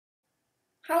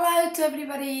Hello to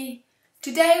everybody!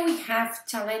 Today we have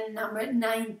challenge number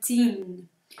 19.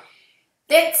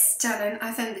 This challenge,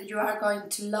 I think that you are going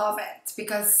to love it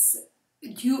because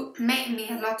you made me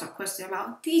a lot of questions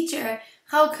about teacher,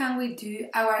 how can we do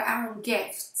our own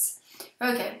gifts?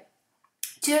 Okay,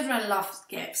 children love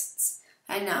gifts.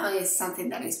 I know it's something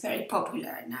that is very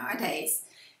popular nowadays.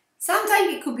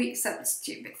 Sometimes it could be some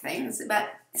stupid things, but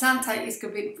sometimes it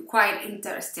could be quite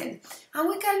interesting. And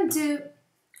we can do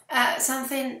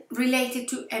something related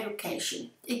to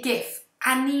education, a gift,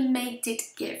 animated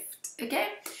gift, okay?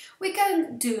 We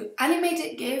can do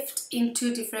animated gift in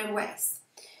two different ways.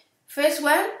 First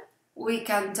one, we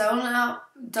can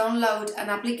download an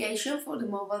application for the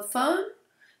mobile phone.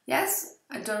 Yes,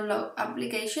 a download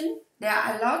application. There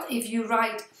are a lot. If you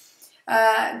write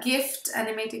gift,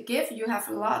 animated gift, you have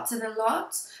lots and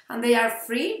lots, and they are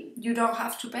free. You don't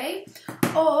have to pay.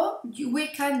 Or we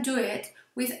can do it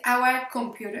with our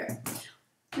computer.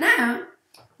 Now,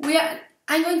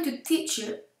 I'm going to teach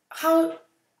you how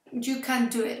you can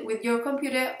do it with your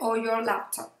computer or your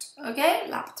laptop. Okay,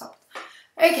 laptop.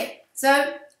 Okay,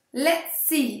 so let's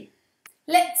see.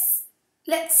 Let's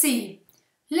see.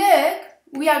 Look,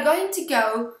 we are going to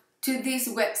go to this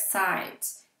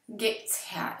website,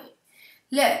 GitHub.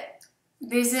 Look,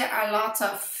 there's a lot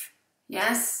of,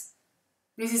 yes,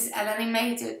 this is an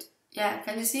animated, yeah,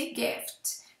 can you see,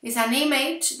 gift. It's an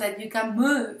image that you can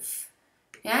move,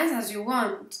 yes, as you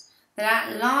want. There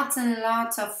are lots and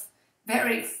lots of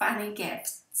very funny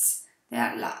gifts. There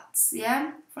are lots,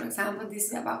 yeah. For example,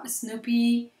 this is about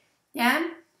Snoopy, yeah.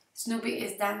 Snoopy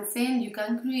is dancing, you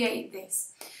can create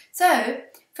this. So,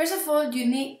 first of all, you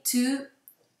need to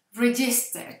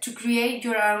register, to create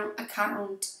your own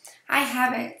account. I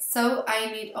have it, so I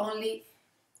need only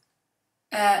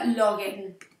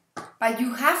login. But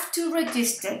you have to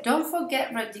register. Don't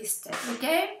forget register,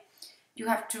 okay? You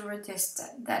have to register,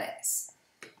 that is.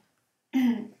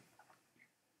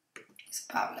 It's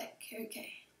public,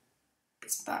 okay.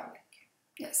 It's public.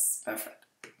 Yes, perfect.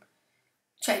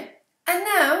 Change. And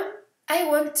now I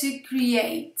want to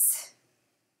create.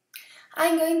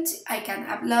 I can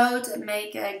upload and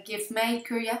make a gift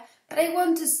maker, yeah, but I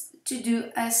want to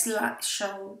do a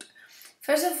slideshow.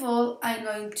 First of all, I'm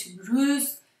going to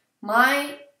use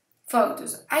my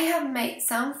photos. I have made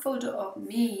some photo of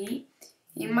me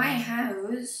in my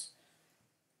house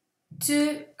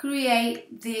to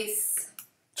create this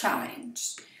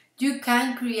challenge. You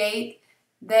can create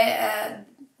look,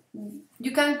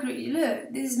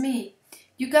 this is me.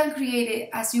 You can create it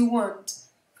as you want.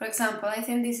 For example, I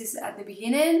think this is at the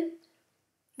beginning,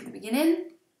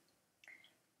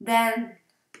 then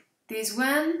this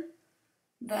one,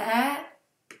 there,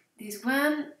 this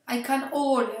one. I can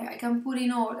put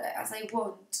in order as I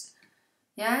want.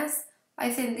 Yes, I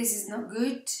think this is not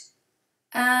good.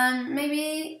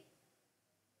 Maybe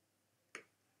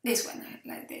this one,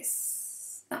 like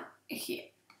this. No,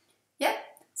 here. Yep.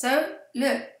 So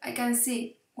look, I can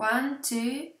see 1,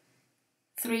 2,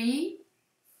 3,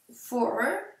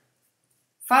 4,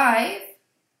 5,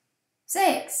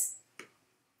 6.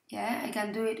 Yeah, I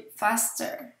can do it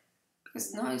faster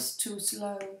because now it's too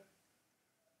slow.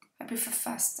 I prefer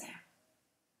faster.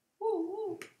 Woo,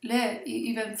 woo. Look,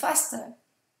 even faster.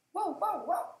 Whoa, whoa,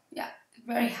 whoa. Yeah,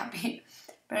 very happy.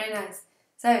 Very nice.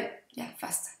 So, yeah,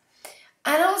 faster.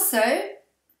 And also,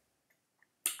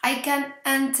 I can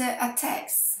enter a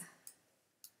text.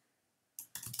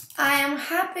 I am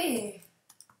happy.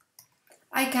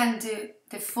 I can do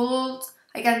default.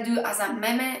 I can do as a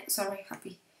meme. Sorry,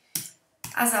 happy.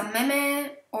 As a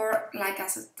meme or like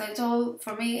as a title.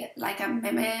 For me, like a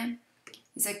meme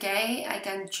is okay. I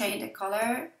can change the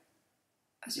color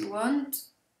as you want.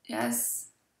 Yes.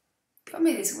 For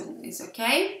me, this one is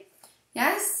okay.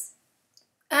 Yes.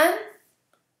 And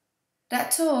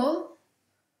that's all.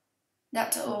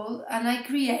 That's all. And I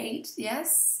create,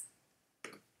 yes.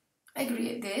 I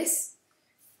create this.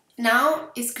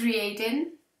 Now it's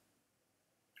creating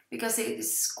because it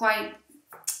is quite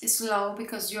slow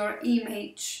because your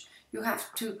image, you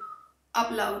have to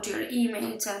upload your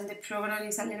image and the program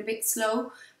is a little bit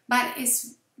slow, but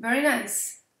it's very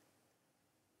nice.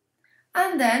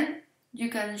 And then you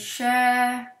can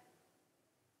share.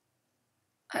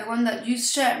 I want that you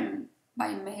share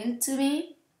by mail to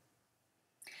me.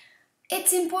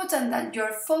 It's important that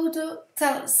your photo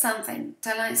tells something,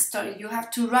 tell a story. You have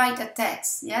to write a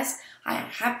text, yes? I am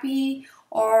happy,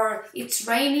 or it's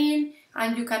raining,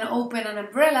 and you can open an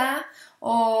umbrella,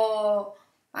 or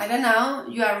I don't know,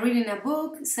 you are reading a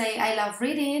book, say I love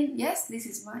reading, yes, this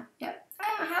is mine, yeah,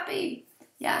 I am happy,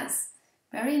 yes,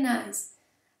 very nice.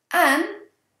 And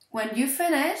when you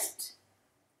finished,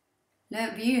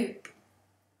 love you.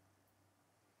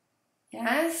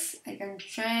 Yes, I can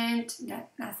change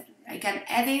that, nothing. I can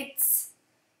edit.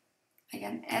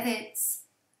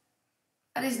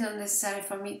 But it's not necessary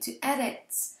for me to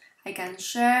edit. I can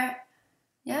share.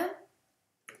 Yeah?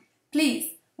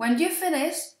 Please, when you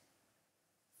finish,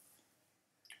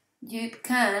 you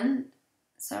can,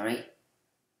 send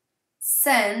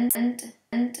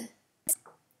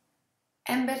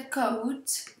embed code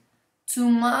to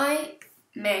my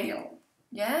mail.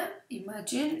 Yeah?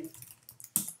 Imagine.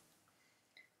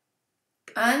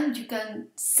 And you can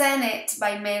send it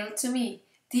by mail to me,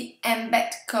 the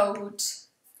embed code.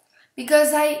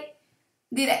 Because I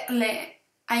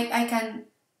can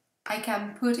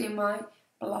put in my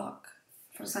blog,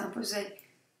 for example, say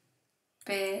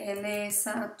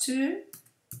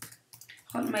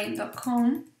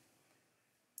pelesa2hotmail.com,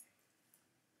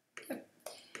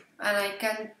 and I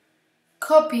can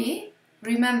copy,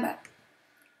 remember,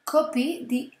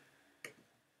 copy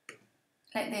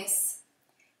like this,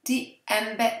 the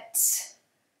embed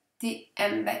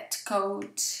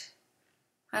code,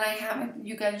 and I have it.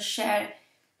 You can share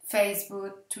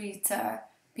Facebook, Twitter,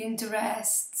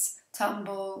 Pinterest,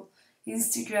 Tumblr,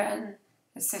 Instagram,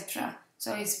 etc.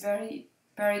 So it's very,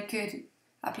 very good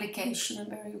application,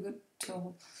 very good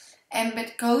tool.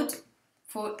 Embed code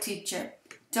for teacher.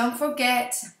 Don't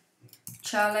forget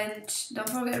challenge, don't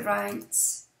forget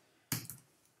write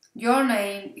your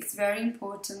name, it's very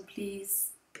important,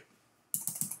 please.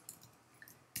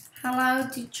 Hello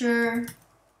teacher,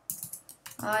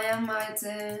 I am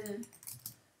Maite.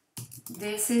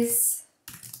 This is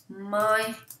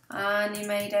my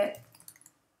animated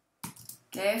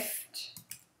gift.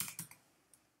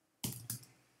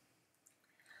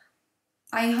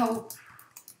 I hope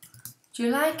you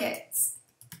like it.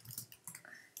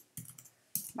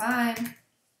 Bye.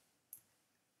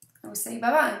 I will say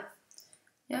bye-bye.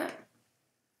 Yeah?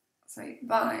 Say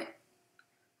bye.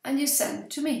 And you send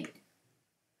to me.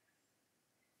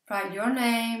 Write your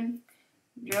name,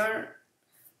 your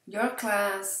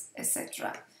class,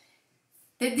 etc.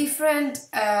 The different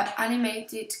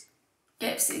animated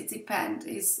gifts, it depends.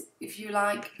 Is if you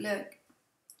like, look,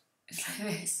 it's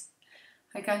like this.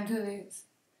 I can do this.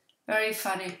 Very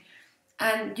funny.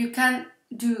 And you can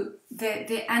do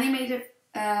the animated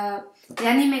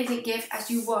gift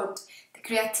as you want. The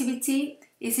creativity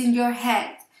is in your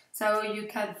head. So you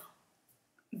can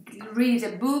read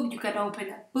a book, you can open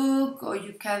a book, or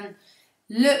you can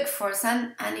look for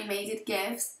some animated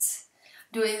gifts,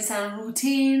 doing some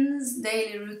routines,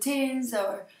 daily routines,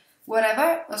 or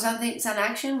whatever, or something, some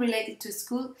action related to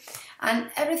school, and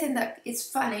everything that is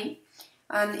funny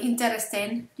and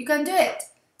interesting, you can do it.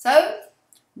 So,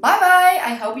 bye bye,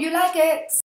 I hope you like it.